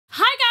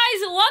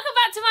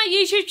back to my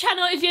YouTube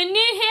channel. If you're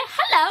new here,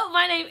 hello,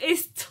 my name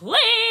is Thuy.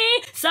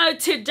 So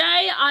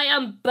today I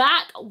am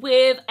back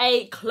with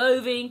a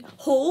clothing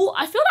haul.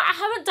 I feel like I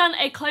haven't done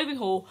a clothing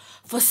haul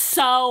for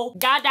so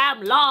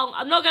goddamn long.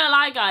 I'm not gonna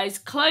lie guys,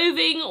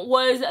 clothing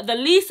was the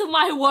least of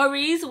my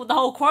worries with the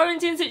whole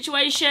quarantine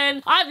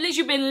situation. I've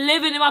literally been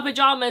living in my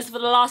pajamas for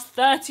the last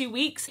 30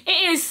 weeks.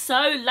 It is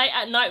so late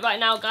at night right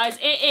now guys.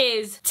 It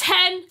is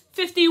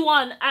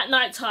 10:51 at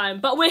night time,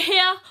 but we're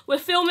here, we're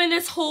filming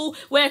this haul,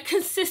 we're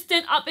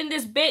consistent up in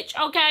this bitch,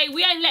 okay?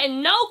 We ain't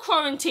letting no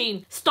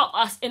quarantine stop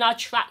us in our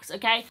tracks,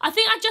 okay? I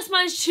think I just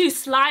managed to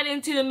slide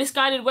into the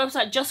Missguided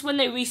website just when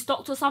they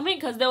restocked or something,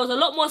 because there was a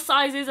lot more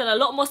sizes and a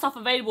lot more stuff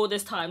available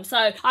this time. So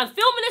I'm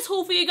filming this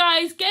haul for you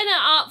guys, getting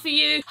it up for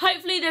you.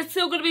 Hopefully there's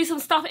still gonna be some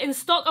stuff in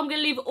stock. I'm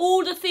gonna leave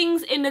all the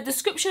things in the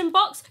description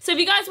box. So if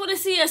you guys want to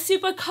see a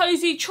super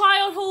cozy try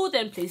on haul,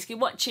 then please keep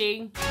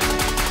watching.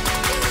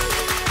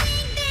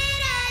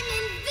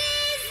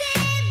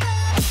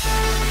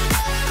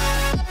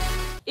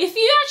 If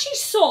you actually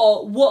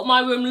saw what my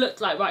room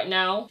looked like right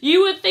now,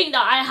 you would think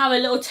that I have a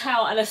little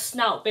tail and a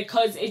snout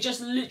because it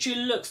just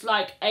literally looks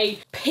like a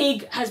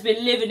pig has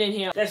been living in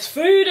here. There's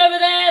food over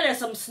there, there's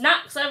some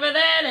snacks over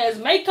there, there's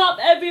makeup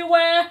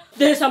everywhere,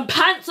 there's some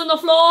pants on the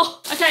floor.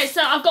 Okay,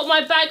 so I've got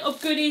my bag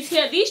of goodies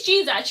here. These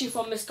jeans are actually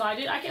from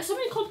Missguided. I get so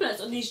many compliments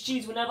on these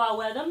jeans whenever I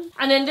wear them.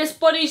 And then this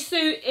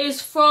bodysuit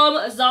is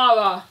from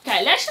Zara.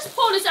 Okay, let's just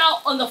pull this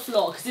out on the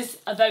floor because it's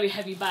a very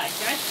heavy bag,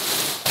 okay?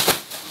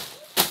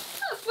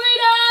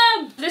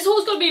 This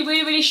haul's gonna be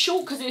really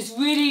short because it's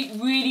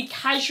really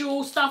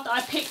casual stuff that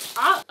I picked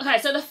up. Okay,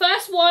 so the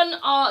first one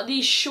are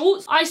these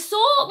shorts. I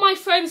saw my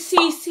friend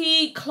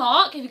CC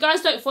Clark. If you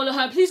guys don't follow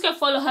her, please go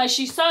follow her.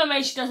 She's so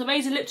amazing. She does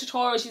amazing lip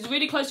tutorials. She's a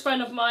really close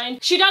friend of mine.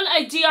 She done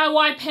a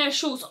DIY pair of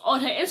shorts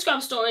on her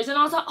Instagram stories and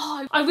I was like,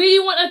 oh, I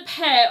really want a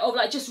pair of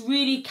like just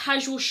really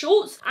casual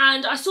shorts.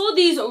 And I saw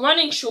these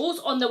running shorts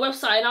on the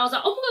website and I was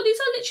like, oh my god, these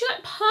are literally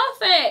like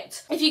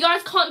perfect. If you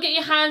guys can't get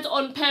your hands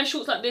on a pair of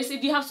shorts like this,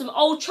 if you have some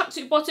old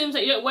tracksuit bottoms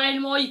that you don't wear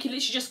anymore, you can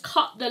literally just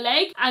cut the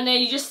leg and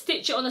then you just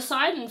stitch it on the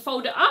side and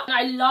fold it up. And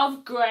I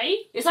love grey.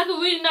 It's like a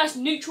really nice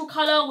neutral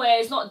colour where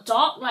it's not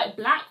dark like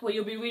black where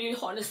you'll be really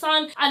hot in the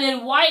sun, and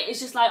then white is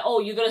just like, oh,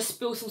 you're gonna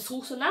spill some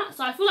sauce on that.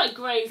 So I feel like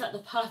grey is like the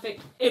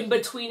perfect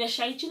in-betweener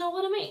shade, you know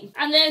what I mean?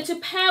 And then to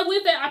pair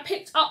with it, I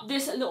picked up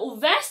this little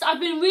vest. I've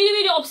been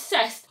really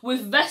obsessed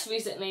with vests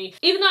recently.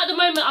 Even though at the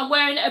moment I'm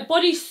wearing a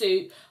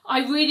bodysuit,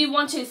 I really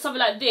wanted something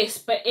like this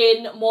but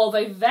in more of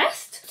a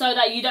vest so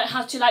that you don't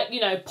have to like,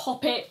 you know,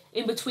 pop it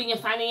in between your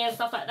fanny and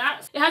stuff like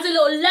that. It has a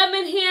little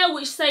lemon here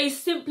which says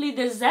simply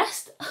the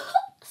zest.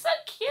 So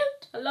cute.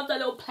 I love that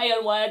little play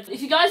on words.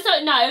 If you guys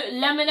don't know,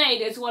 lemonade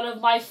is one of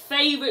my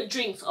favourite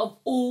drinks of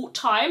all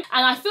time.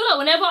 And I feel like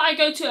whenever I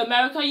go to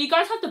America, you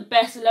guys have the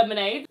best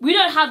lemonade. We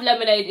don't have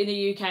lemonade in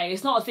the UK.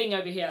 It's not a thing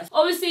over here.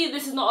 Obviously,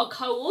 this is not a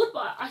co-ord,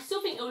 but I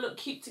still think it will look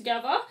cute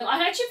together.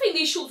 I actually think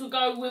these shorts will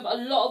go with a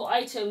lot of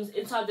items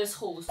inside this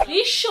haul. So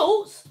these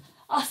shorts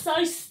are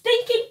so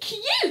stinking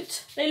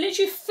cute. They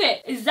literally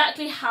fit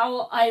exactly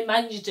how I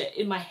managed it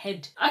in my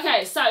head.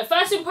 Okay, so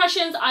first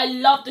impressions, I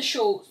love the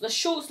shorts. The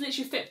shorts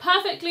literally fit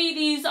perfectly.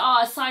 These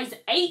are a size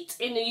 8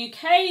 in the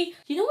UK.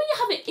 You know when you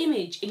have an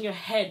image in your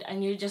head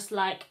and you're just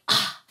like,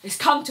 ah, it's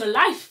come to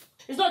life.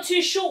 It's not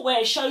too short where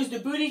it shows the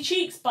booty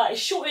cheeks, but it's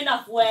short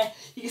enough where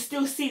you can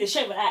still see the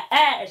shape of that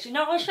ass. You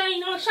know what I'm saying? You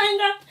know what I'm saying,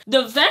 girl?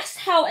 The vest,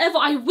 however,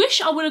 I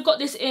wish I would have got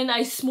this in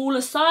a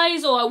smaller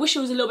size, or I wish it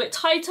was a little bit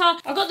tighter.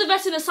 I got the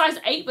vest in a size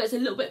 8, but it's a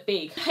little bit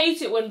big. I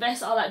hate it when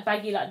vests are like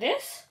baggy like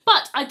this.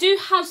 But I do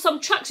have some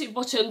tracksuit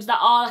bottoms that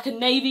are like a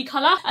navy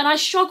colour, and I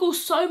struggle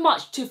so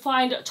much to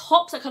find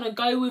tops that kind of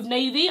go with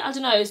navy. I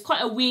don't know, it's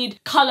quite a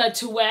weird colour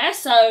to wear,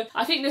 so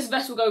I think this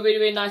vest will go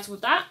really nice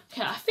with that.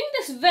 Okay, I think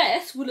this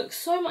vest would look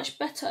so much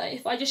better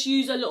if I just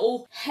use a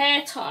little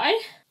hair tie.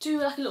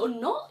 Do like a little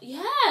knot.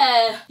 Yeah,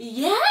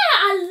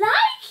 I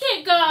like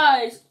it,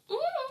 guys.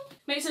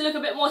 Makes it look a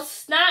bit more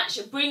snatched.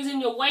 It brings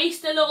in your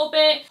waist a little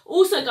bit.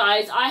 Also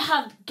guys, I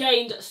have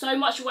gained so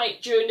much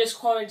weight during this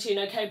quarantine,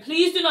 okay?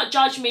 Please do not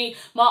judge me.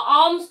 My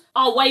arms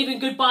are waving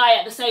goodbye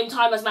at the same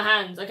time as my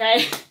hands,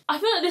 okay? I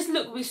feel like this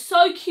look would be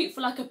so cute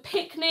for like a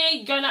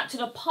picnic, going out to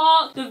the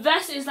park. The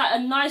vest is like a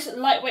nice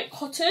lightweight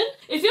cotton.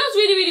 It feels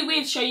really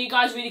weird to show you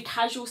guys really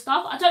casual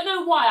stuff. I don't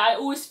know why. I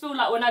always feel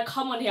like when I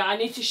come on here, I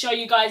need to show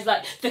you guys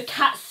like the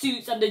cat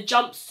suits and the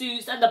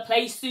jumpsuits and the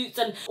play suits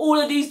and all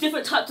of these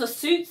different types of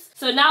suits.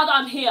 So now that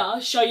I'm here,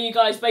 showing you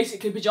guys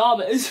basically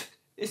pajamas.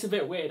 It's a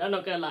bit weird, I'm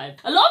not gonna lie.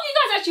 A lot of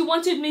you guys actually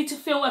wanted me to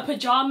film a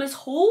pajamas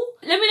haul.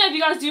 Let me know if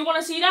you guys do want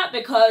to see that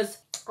because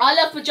I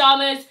love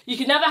pajamas. You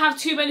can never have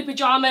too many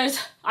pajamas.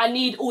 I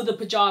need all the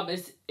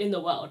pajamas in the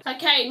world.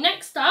 Okay,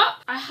 next up,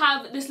 I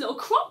have this little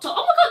crop top.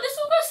 Oh my god, this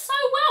will go so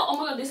well. Oh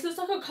my god, this looks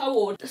like a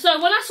co-ord. So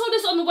when I saw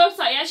this on the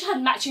website, it actually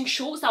had matching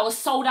shorts that was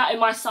sold out in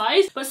my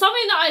size. But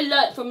something that I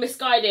learned from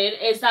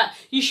Missguided is that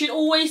you should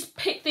always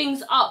pick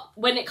things up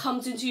when it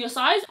comes into your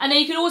size, and then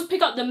you can always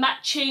pick up the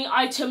matching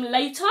item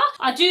later.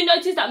 I do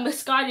notice that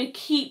Missguided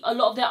keep a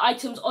lot of their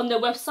items on their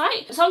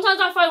website. Sometimes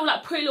I find with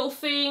like Pretty Little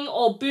Thing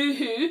or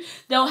Boohoo,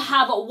 they'll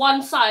have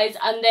one size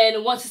and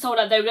then once it's sold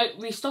out, they don't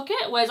restock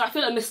it. Whereas I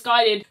feel like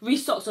Missguided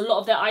restocks a lot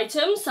of their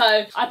items.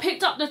 So I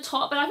picked up the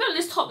top, and I feel like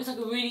this top is like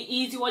a really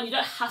easy one. You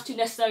don't have to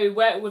necessarily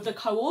wear it with the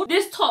co-ord.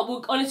 This top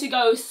will honestly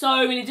go with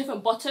so many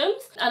different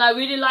bottoms, and I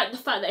really like the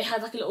fact that it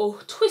has like a little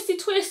twisty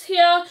twist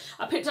here.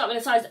 I picked it up in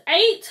a size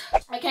 8.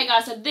 Okay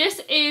guys, so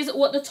this is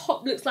what the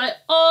top looks like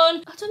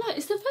on. I don't know,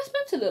 it's the first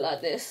meant to look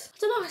like this. I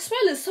don't know, I swear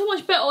it looks so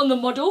much better on the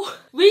model.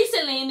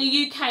 Recently in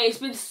the UK, it's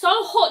been so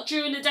hot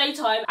during the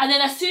daytime, and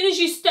then as soon as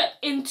you step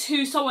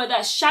into somewhere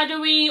that's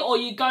shadowy or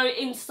you go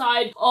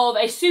inside of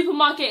a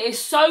supermarket, it's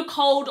so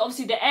cold.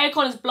 Obviously the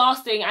aircon is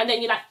blasting, and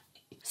then you're like,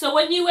 so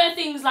when you wear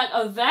things like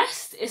a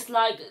vest, it's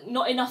like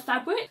not enough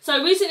fabric.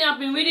 So recently I've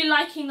been really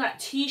liking like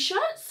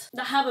t-shirts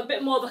that have a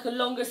bit more of like a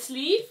longer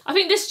sleeve. I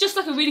think this is just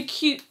like a really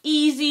cute,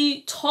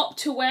 easy top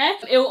to wear.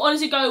 It will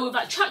honestly go with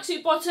like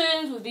tracksuit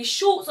bottoms, with these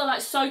shorts are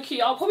like so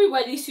cute. I'll probably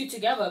wear these two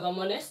together if I'm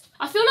honest.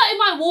 I feel like in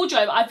my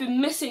wardrobe, I've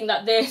been missing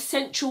like the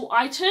essential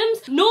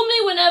items.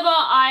 Normally whenever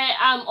I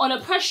am on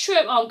a press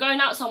trip or I'm going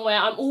out somewhere,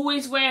 I'm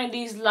always wearing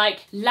these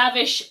like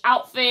lavish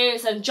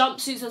outfits and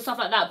jumpsuits and stuff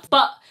like that.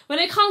 But when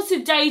it comes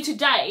to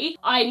day,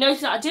 I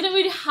noticed that I didn't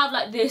really have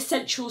like the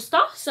essential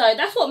stuff. So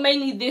that's what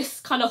mainly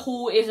this kind of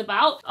haul is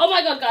about. Oh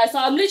my god guys, so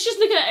I'm literally just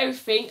looking at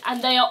everything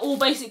and they are all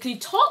basically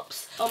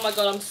tops. Oh my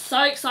god, I'm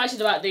so excited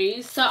about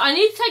these. So I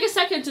need to take a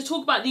second to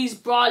talk about these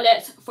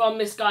bralettes from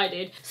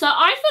Missguided. So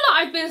I feel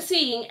like I've been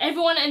seeing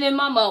everyone and their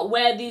mama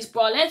wear these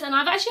bralettes, and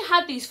I've actually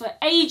had these for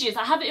ages.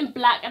 I have it in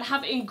black and I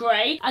have it in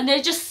grey, and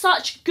they're just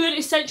such good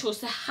essentials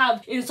to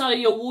have inside of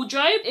your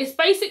wardrobe. It's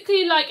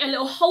basically like a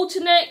little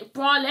halter neck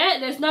bralette.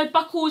 There's no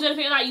buckles or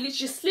anything like that. You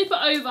literally just slip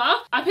it over.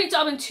 I picked it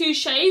up in 2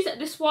 shades.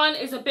 This one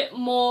is a bit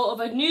more of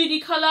a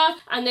nudie colour,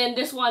 and then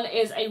this one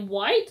is a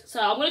white. So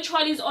I'm going to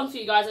try these on for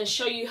you guys and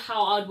show you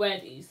how I'd wear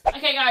these.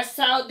 Okay guys,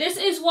 so this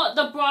is what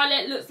the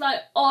bralette looks like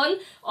on.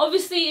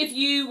 Obviously if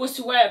you was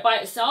to wear it by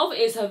itself,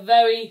 it's a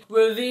very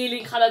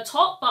revealing kind of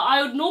top, but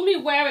I would normally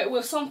wear it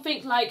with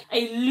something like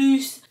a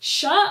loose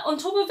shirt on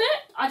top of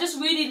it. I just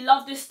really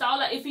love this style.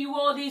 Like if you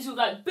wore these with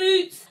like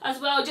boots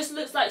as well, it just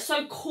looks like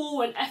so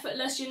cool and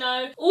effortless, you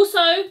know. Also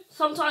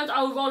sometimes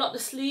I would roll up the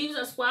sleeves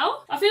as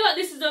well. I feel like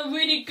this is a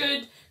really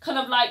good kind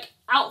of like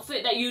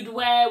outfit that you'd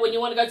wear when you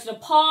want to go to the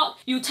park.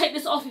 You take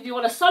this off if you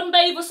want to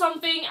sunbathe or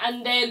something,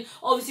 and then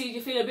obviously if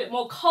you feel a bit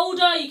more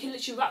colder, you can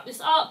literally wrap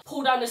this up,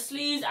 pull down the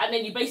sleeves, and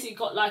then you basically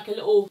got like a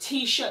little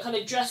t-shirt kind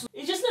of dress.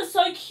 It just looks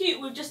so cute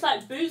with just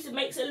like boots. It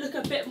makes it look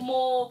a bit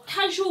more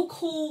casual,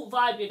 cool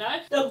vibe, you know.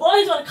 The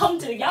boys want to come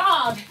to the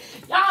yard.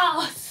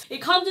 Yes!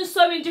 It comes in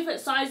so many different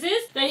sizes.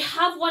 They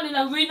have one in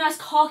a really nice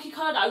khaki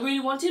colour that I really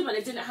wanted, but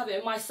they didn't have it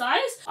in my size.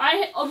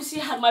 I obviously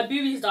had my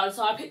boobies done,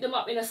 so I picked them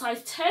up in a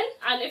size 10.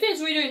 And if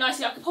it's really, really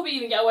nicely, I could probably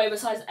even get away with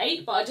a size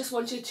 8, but I just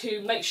wanted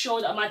to make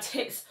sure that my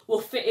tits will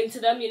fit into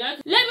them, you know.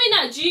 Let me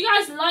know, do you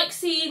guys like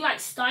seeing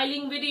like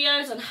styling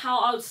videos and how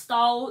I would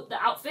style the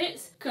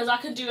outfits? Because I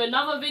could do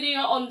another video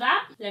on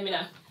that. Let me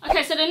know.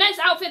 Okay, so the next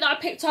outfit that I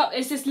picked up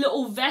is this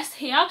little vest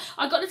here.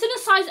 I got this in a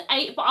size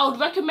 8, but I would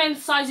recommend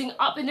sizing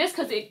up in this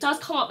because it does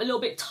come up a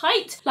little bit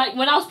tight. Like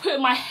when I was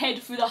putting my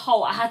head through the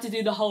hole, I had to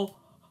do the whole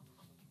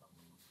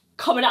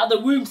coming out of the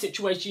womb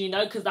situation, you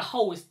know, because the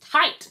hole is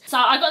tight. So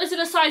I got this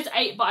in a size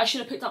 8, but I should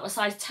have picked up a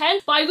size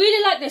 10. But I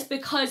really like this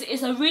because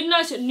it's a really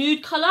nice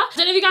nude colour. I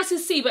don't know if you guys can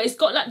see, but it's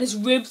got like this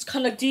ribbed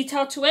kind of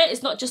detail to it.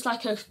 It's not just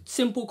like a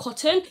simple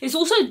cotton. It's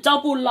also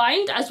double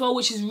lined as well,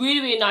 which is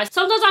really, really nice.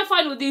 Sometimes I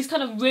find with these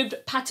kind of ribbed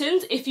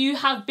patterns, if you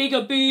have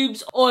bigger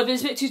boobs or if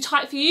it's a bit too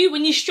tight for you,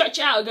 when you stretch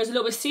it out, it goes a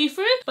little bit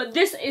see-through. But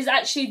this is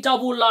actually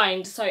double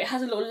lined, so it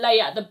has a little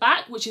layer at the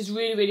back, which is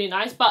really, really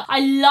nice. But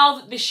I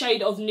love the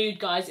shade of nude,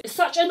 guys. It's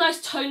such a nice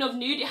tone of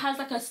nude. It has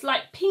like a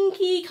slight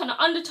pinky kind of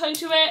undertone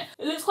to it.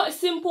 It looks quite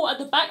simple at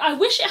the back. I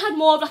wish it had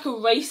more of like a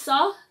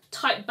racer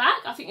type back.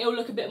 I think it'll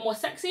look a bit more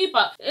sexy,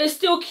 but it's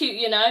still cute,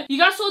 you know. You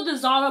guys saw the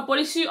Zara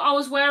bodysuit I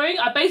was wearing.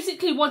 I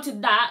basically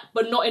wanted that,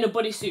 but not in a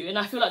bodysuit, and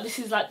I feel like this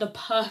is like the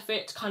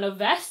perfect kind of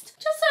vest.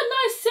 Just a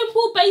nice,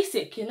 simple,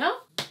 basic, you know.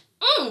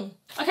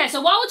 Okay,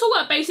 so while we're talking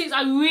about basics,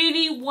 I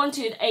really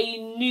wanted a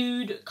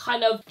nude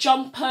kind of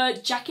jumper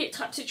jacket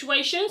type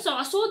situation. So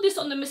I saw this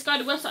on the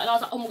Missguided website and I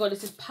was like, oh my god,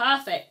 this is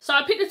perfect. So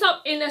I picked this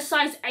up in a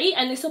size 8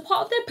 and it's a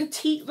part of their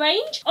petite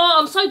range. Oh,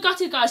 I'm so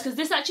gutted, guys, because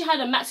this actually had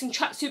a matching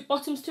tracksuit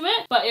bottoms to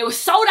it, but it was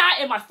sold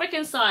out in my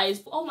freaking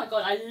size. Oh my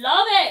god, I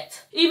love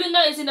it. Even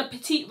though it's in a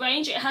petite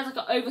range, it has like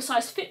an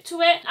oversized fit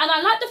to it. And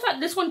I like the fact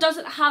this one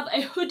doesn't have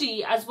a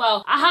hoodie as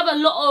well. I have a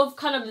lot of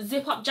kind of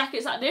zip up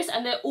jackets like this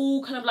and they're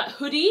all kind of like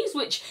hoodies,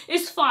 which is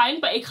is fine,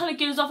 but it kind of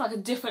gives off like a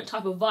different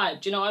type of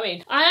vibe. Do you know what I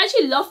mean? I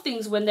actually love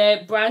things when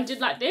they're branded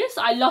like this.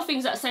 I love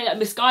things that say like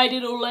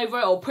Missguided all over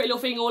it or Pretty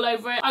Little Thing all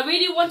over it. I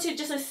really wanted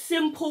just a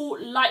simple,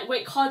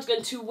 lightweight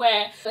cardigan to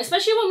wear,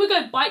 especially when we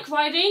go bike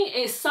riding.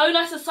 It's so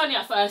nice and sunny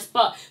at first,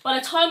 but by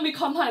the time we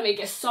come home, it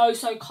gets so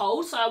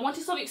cold. So I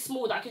wanted something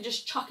small that I could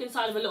just chuck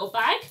inside of a little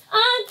bag.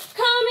 I'm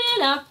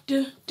coming up,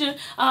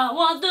 I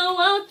want the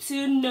world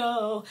to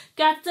know,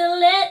 got to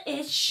let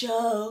it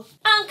show,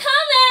 I'm coming.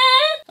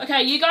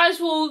 Okay, you guys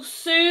will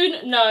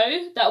soon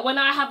know that when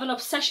I have an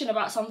obsession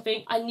about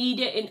something, I need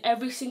it in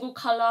every single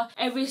colour,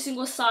 every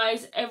single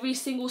size, every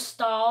single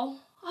style.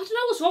 I don't know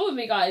what's wrong with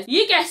me, guys.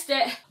 You guessed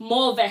it,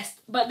 more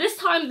vest. But this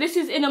time, this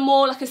is in a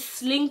more like a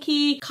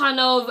slinky kind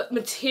of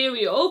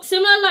material.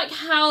 Similar like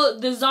how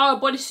the Zara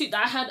bodysuit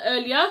that I had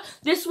earlier.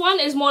 This one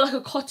is more like a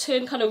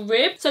cotton kind of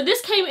rib. So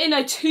this came in a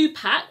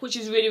 2-pack, which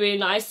is really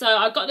nice. So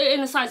I got it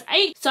in a size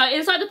 8. So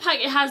inside the pack,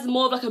 it has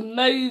more of like a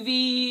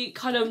mauvey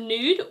kind of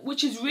nude,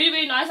 which is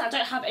really nice. I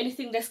don't have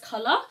anything this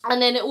colour.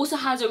 And then it also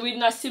has a really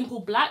nice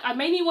simple black. I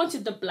mainly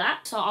wanted the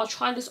black. So I'll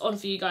try this on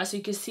for you guys so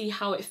you can see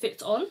how it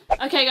fits on.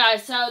 Okay,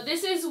 guys, so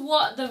this is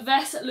what the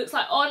vest looks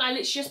like on. I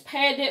literally just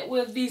paired it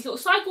with these little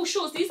cycle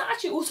shorts. These are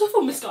actually also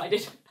from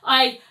Missguided.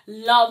 I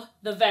love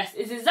the vest.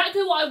 It's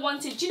exactly what I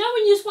wanted. Do you know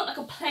when you just want like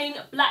a plain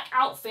black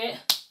outfit?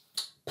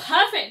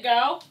 Perfect,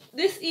 girl.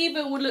 This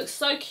even would look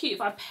so cute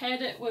if I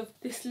paired it with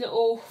this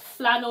little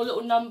flannel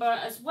little number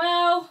as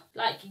well.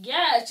 Like,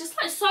 yeah, it's just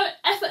like so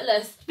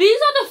effortless. These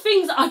are the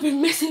things that I've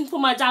been missing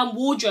from my damn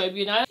wardrobe,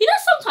 you know? You know,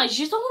 sometimes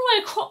you just don't want to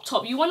wear a crop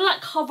top. You want to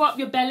like cover up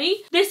your belly.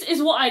 This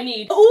is what I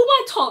need. All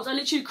my tops are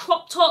literally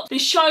crop tops. They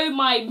show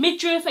my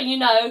midriff, and you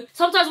know,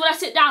 sometimes when I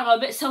sit down, I'm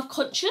a bit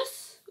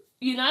self-conscious,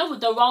 you know, with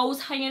the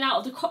rolls hanging out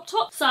of the crop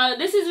top. So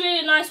this is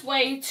really a nice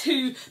way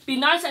to be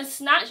nice and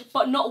snatched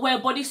but not wear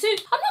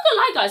bodysuit. I'm not gonna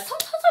lie, guys,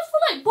 sometimes I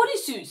feel like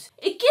bodysuits,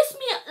 it gives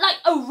me like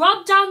a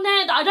rub down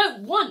there that I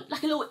don't want,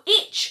 like a little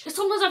itch.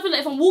 Sometimes I feel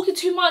like if I'm walking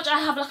too much, I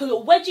have like a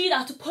little wedgie that I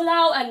have to pull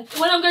out, and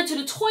when I'm going to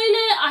the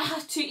toilet, I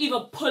have to either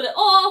pull it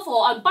off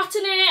or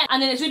unbutton it,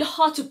 and then it's really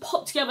hard to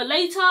pop together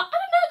later. I don't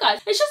know,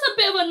 guys, it's just a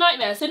bit of a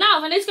nightmare. So now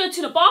if I need to go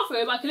to the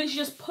bathroom, I can literally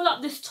just pull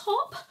up this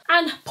top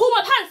and pull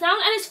my pants down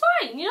and it's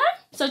fine, you know?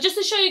 So just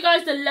to show you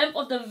guys the length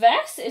of the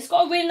vest, it's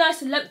got a really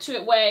nice length to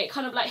it where it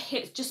kind of like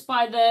hits just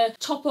by the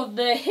top of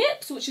the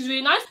hips, which is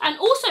really nice. And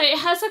also it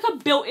has like a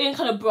built-in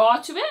kind of bra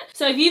to it.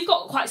 So if you've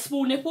got quite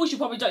small nipples, you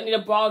probably don't need a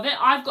bra with it.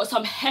 I've got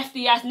some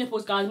hefty ass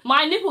nipples, guys.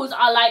 My nipples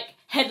are like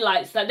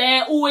headlights, that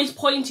they're always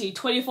pointy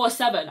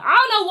 24/7. I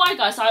don't know why,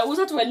 guys, so I always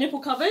have to wear nipple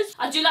covers.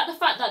 I do like the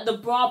fact that the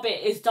bra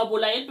bit is double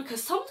layered,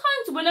 because sometimes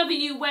whenever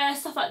you wear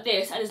stuff like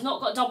this and it's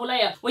not got double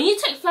layer, when you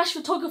take flash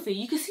photography,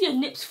 you can see your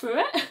nips through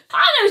it.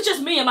 I know it's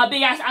just me and my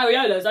big ass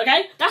areolas,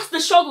 okay? That's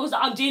the struggles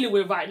that I'm dealing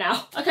with right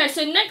now. Okay,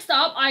 so next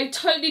up, I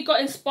totally got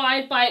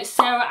inspired by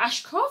Sarah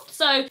Ashcroft.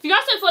 So if you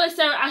guys don't follow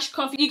Sarah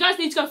Ashcroft, you guys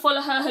need to go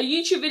follow her. Her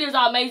YouTube videos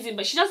are amazing,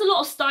 but she does a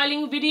lot of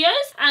styling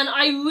videos, and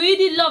I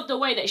really love the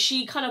way that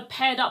she kind of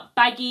paired up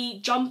baggy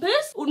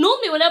jumpers. Well,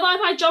 normally whenever I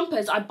buy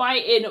jumpers, I buy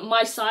it in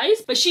my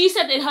size, but she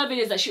said in her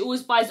videos that she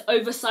always buys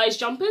oversized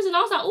jumpers, and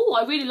I was like, oh,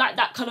 I really like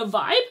that kind of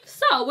vibe.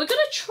 So we're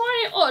gonna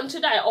try it on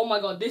today. Oh my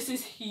god, this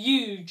is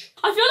huge.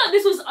 I feel like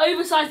this was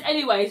oversized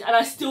anyways, and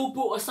I still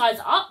brought a size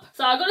up.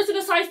 So I got this in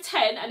a size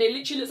 10, and it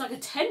literally looks like a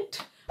tent.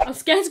 I'm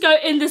scared to go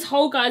in this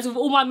hole, guys, with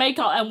all my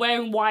makeup and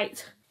wearing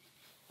white.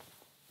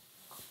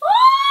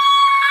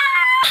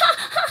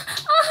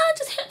 I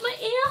just hit my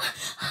ear.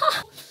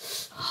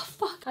 Oh,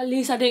 fuck. At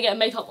least I didn't get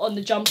makeup on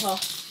the jumper.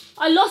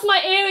 I lost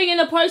my earring in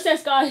the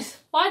process, guys.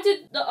 Why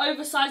did the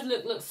oversized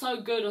look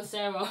so good on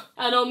Sarah?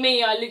 And on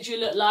me, I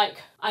literally look like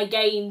I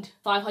gained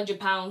 500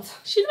 pounds.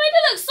 She made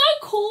it look so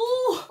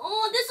cool.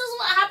 Oh, this is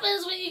what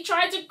happens when you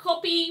try to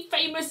copy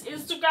famous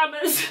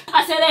Instagrammers.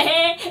 I said,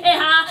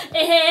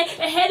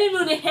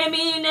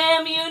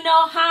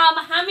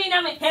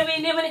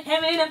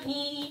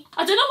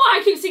 I don't know why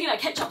I keep singing that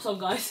ketchup song,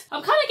 guys.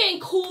 I'm kind of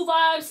getting cool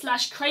vibes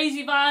slash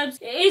crazy vibes.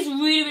 It is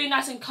really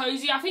nice and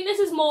cozy. I think this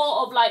is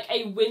more of like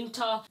a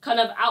winter kind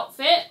of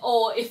outfit,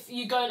 or if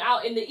you're going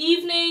out in the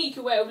evening, you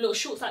can wear it with little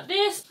shorts like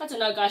this. I don't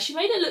know, guys. She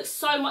made it look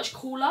so much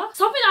cooler.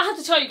 Something I had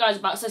to tell you guys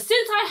about. So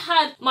since I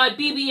had my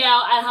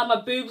BBL and had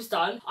my boobs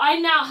done, I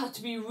now have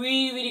to be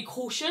really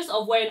cautious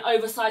of wearing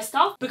oversized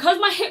stuff. Because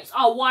my hips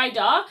are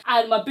wider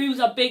and my boobs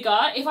are bigger,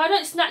 if I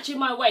don't snatch in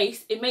my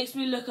waist, it makes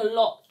me look a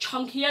lot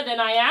chunkier than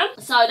I am.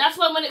 So that's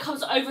why when it comes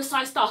to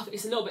oversized stuff,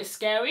 it's a little bit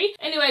scary.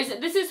 Anyways,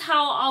 this is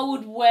how I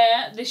would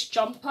wear this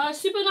jumper.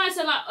 Super nice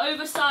and like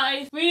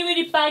oversized,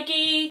 really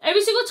baggy.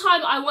 Every single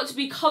time I want to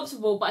be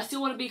comfortable, but I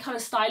still want to be kind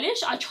of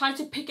stylish, I try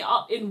to pick it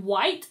up in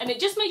white, and it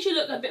just makes you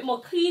look a bit more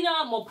cleaner,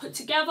 more put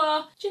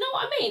together. Do you know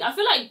what I mean? I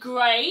feel like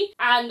grey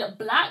and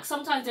black,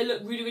 sometimes they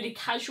look really, really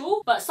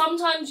casual, but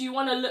sometimes you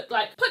want to look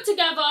like put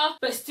together,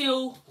 but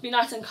still be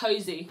nice and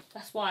cozy.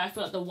 That's why I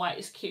feel like the white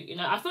is cute, you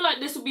know? I feel like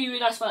this would be really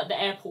nice for like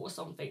the airport or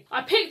something.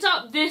 I picked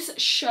up this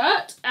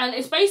shirt, and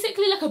it's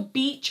basically like a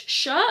beach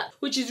shirt,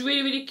 which is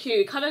really, really cute.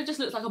 It kind of just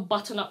looks like a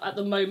button up at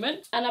the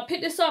moment. And I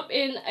picked this up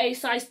in a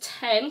size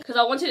 10 because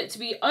I wanted it to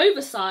be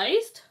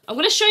oversized. I'm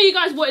going to show you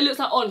guys what it looks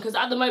like on, because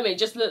at the moment it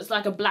just looks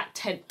like a black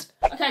tent.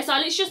 Okay, so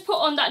let's just put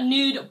on that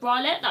nude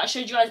bralette that I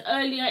showed you guys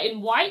earlier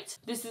in white.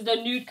 This is the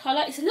nude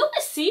colour. It's a little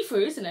bit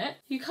see-through, isn't it?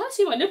 You can't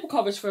see my nipple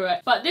covers through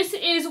it. But this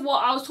is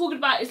what I was talking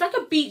about. It's like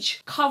a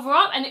beach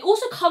cover-up, and it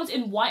also comes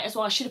in white as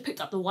well. I should have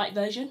picked up the white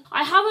version.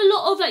 I have a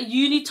lot of like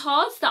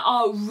unitards that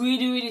are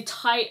really, really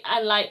tight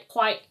and like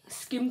quite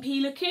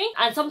skimpy looking,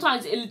 and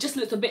sometimes it just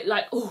looks a bit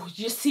like, oh,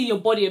 you just see your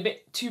body a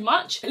bit too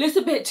much. It looks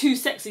a bit too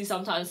sexy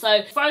sometimes.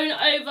 So throwing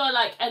over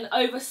like an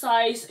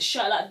oversized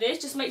shirt like this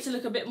just makes it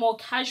look a bit more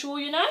casual,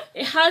 you know?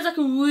 It has like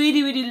a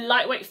really, really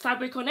lightweight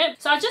fabric on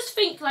it. So I just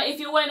think like if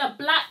you're wearing a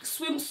black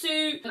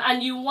swimsuit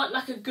and you want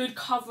like a good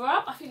cover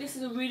up, I think this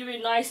is a really,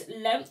 really nice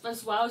length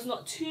as well. It's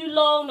not too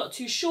long, not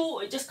too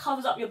short. It just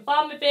covers up your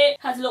bum a bit.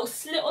 Has a little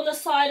slit on the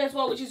side as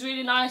well, which is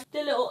really nice. The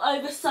little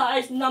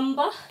oversized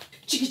number.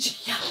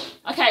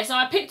 Okay, so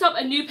I picked up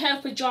a new pair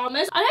of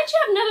pyjamas. I actually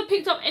have never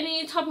picked up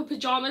any type of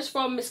pyjamas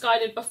from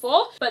Missguided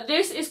before, but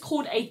this is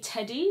called a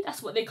teddy.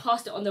 That's what they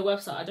classed it on their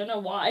website. I don't know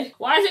why.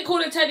 Why is it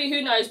called a teddy?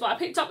 Who knows? But I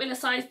picked up in a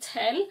size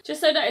 10,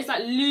 just so that it's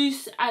like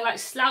loose and like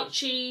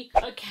slouchy.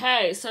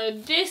 Okay, so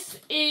this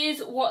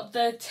is what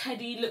the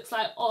teddy looks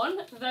like on.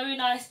 Very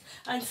nice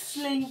and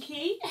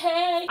slinky.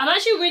 Hey! I'm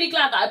actually really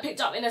glad that I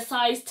picked up in a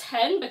size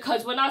 10,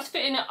 because when I was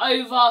fitting it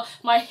over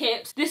my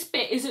hips, this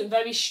bit isn't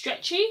very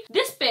stretchy.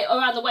 This bit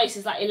around the waist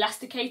is like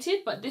elasticated,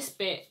 but this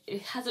bit,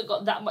 it hasn't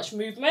got that much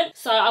movement.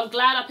 So I'm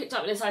glad I picked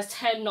up in a size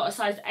 10, not a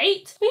size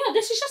 8. But yeah,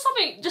 this is just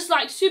something just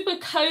like super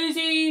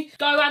cozy,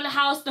 go around the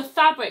house. The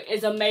fabric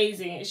is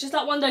amazing. It's just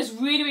like one of those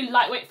really, really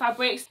lightweight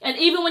fabrics, and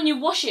even when you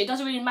wash it, it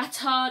doesn't really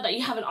matter that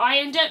you haven't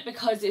ironed it,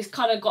 because it's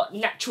kind of got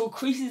natural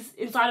creases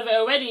inside of it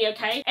already,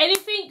 okay?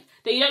 Anything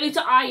that you don't need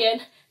to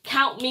iron,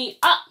 count me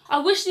up. I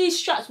wish these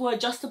straps were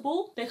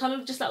adjustable. They're kind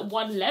of just like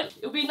one length.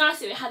 It would be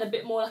nice if it had a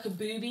bit more like a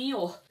boobie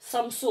or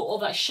some sort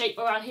of like shape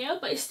around here,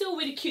 but it's still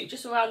really cute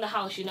just around the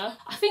house, you know?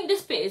 I think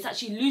this bit is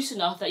actually loose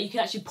enough that you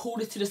can actually pull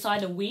this to the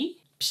side and wee.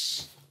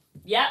 Psh.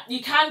 Yeah,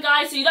 you can,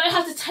 guys, so you don't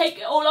have to take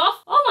it all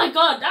off. Oh my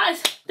god, that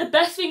is the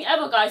best thing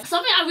ever, guys.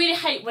 Something I really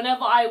hate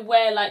whenever I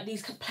wear like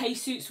these play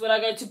suits when I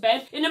go to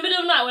bed. In the middle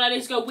of the night when I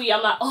need to go wee,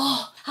 I'm like,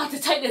 oh, I have to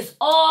take this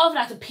off, and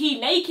I have to pee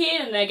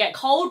naked, and then get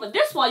cold. But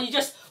this one, you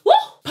just, woo,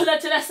 pull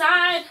it to the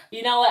side.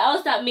 You know what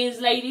else that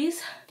means,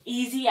 ladies?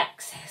 Easy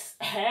access.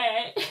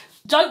 Hey.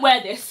 Don't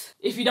wear this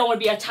if you don't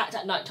want to be attacked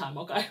at night time,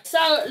 okay?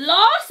 So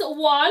last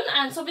one,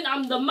 and something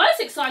I'm the most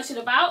excited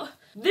about,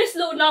 this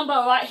little number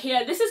right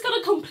here. This is going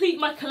to complete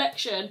my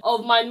collection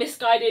of my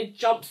Missguided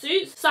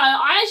jumpsuits. So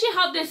I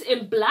actually have this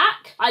in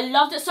black. I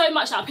loved it so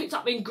much that I picked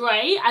up in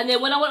grey, and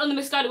then when I went on the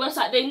Missguided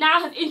website, they now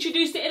have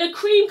introduced it in a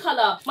cream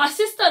colour. My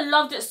sister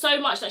loved it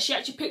so much that she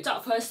actually picked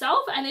up for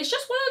herself, and it's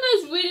just one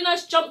of those really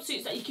nice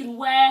jumpsuits that you can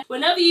wear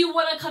whenever you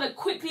want to kind of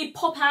quickly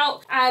pop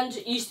out and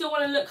you still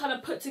want to look kind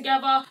of put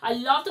together. I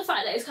love the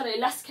fact that it's kind of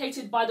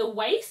elasticated by the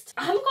waist.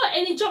 I haven't got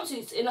any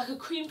jumpsuits in like a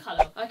cream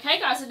colour. Okay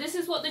guys, so this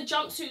is what the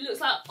jumpsuit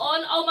looks like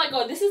on. Oh my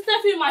god, this is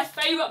definitely my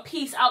favourite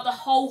piece out the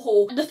whole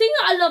haul. The thing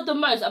that I love the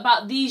most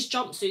about these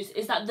jumpsuits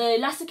is that the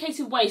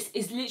elasticated waist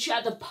is literally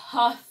at the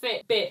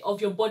perfect bit of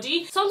your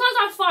body. Sometimes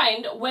I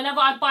find whenever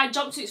I buy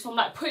jumpsuits from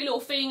like Pretty Little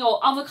Thing or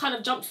other kind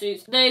of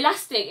jumpsuits, the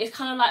elastic is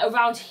kind of like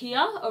around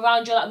here,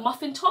 around your like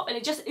muffin top, and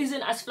it just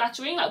isn't as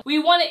flattering. Like we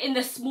want it in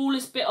the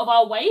smallest bit of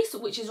our waist,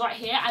 which is right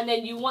here, and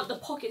then you want the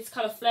pockets to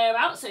kind of flare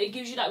out, so it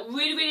gives you that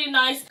really, really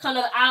nice kind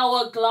of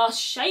hourglass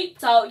shape.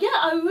 So yeah,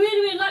 I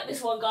really, really like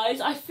this one, guys.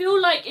 I feel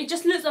like it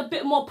just looks a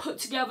bit more put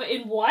together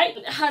in white.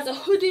 It has a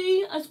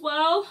hoodie as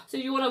well, so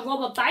if you want to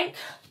rob a bank,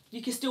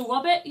 you can still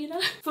rob it, you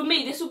know? For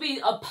me, this will be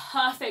a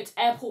perfect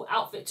airport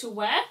outfit to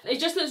wear. It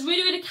just looks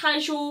really, really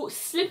casual.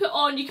 Slip it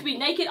on. You can be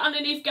naked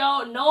underneath,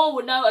 girl. No one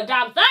would know a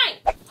damn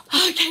thing.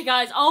 Okay,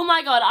 guys. Oh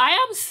my god. I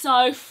am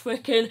so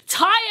freaking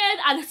tired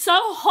and so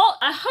hot.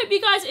 I hope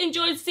you guys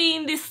enjoyed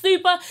seeing this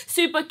super,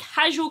 super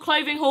casual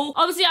clothing haul.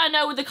 Obviously, I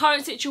know with the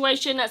current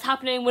situation that's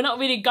happening, we're not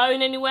really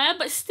going anywhere,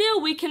 but still,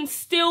 we can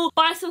still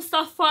buy some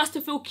stuff for us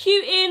to feel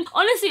cute in.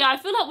 Honestly, I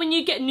feel like when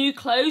you get new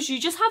clothes, you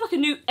just have like a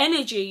new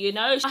energy, you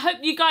know? I hope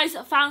you guys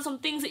found some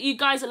things that you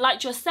guys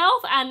liked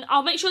yourself, and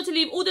I'll make sure to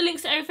leave all the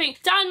links to everything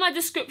down in my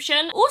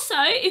description. Also,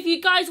 if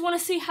you guys want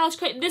to see how to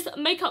create this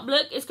makeup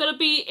look, it's going to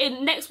be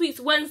in next week's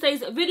Wednesday's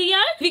video.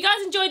 If you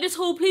guys enjoyed this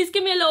haul, please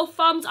give me a little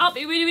thumbs up.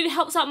 It really, really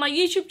helps out my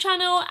YouTube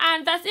channel.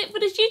 And that's it for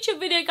this YouTube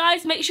video,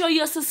 guys. Make sure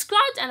you're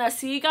subscribed, and I'll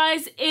see you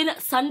guys in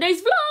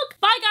Sunday's vlog.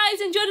 Bye,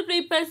 guys. Enjoy the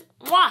bloopers.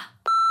 Mwah.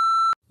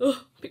 Ugh,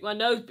 pick my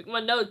nose, pick my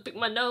nose, pick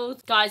my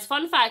nose. Guys,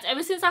 fun fact,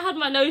 ever since I had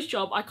my nose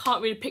job, I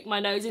can't really pick my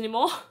nose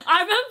anymore.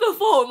 I remember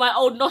before with my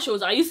old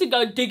nostrils, I used to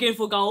go digging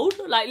for gold,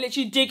 like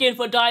literally digging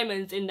for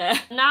diamonds in there.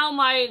 Now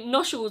my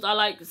nostrils are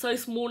like so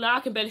small now, I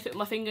can barely fit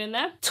my finger in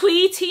there.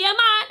 Thuy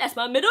TMI, that's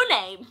my middle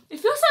name. It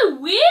feels so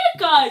weird,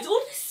 guys.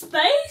 All this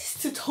space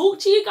to talk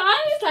to you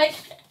guys, like,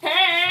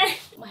 hey.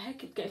 My hair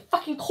could get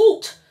fucking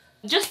caught.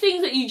 Just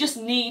things that you just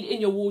need in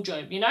your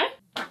wardrobe, you know?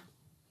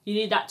 You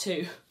need that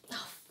too.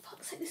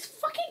 This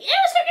fucking ear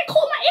is gonna get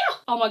caught in my ear.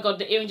 Oh my god,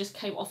 the earring just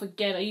came off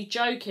again. Are you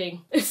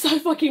joking? It's so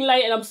fucking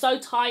late and I'm so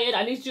tired.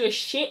 I need to do a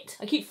shit.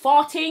 I keep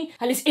farting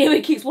and this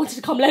earring keeps wanting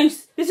to come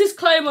loose. This is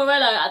Chloe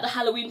Morello at the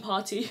Halloween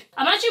party.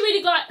 I'm actually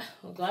really glad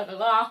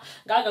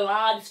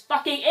this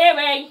fucking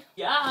earring.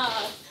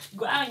 Yeah.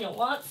 Ground, you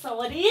want some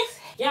of this?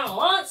 You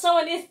want some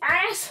of this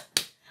ass?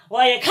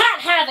 Well, you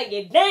can't have it,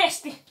 you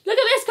nasty. Look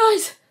at this,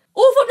 guys.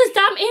 All from this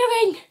damn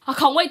earring. I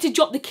can't wait to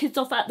drop the kids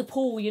off at the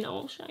pool, you know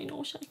what I'm saying,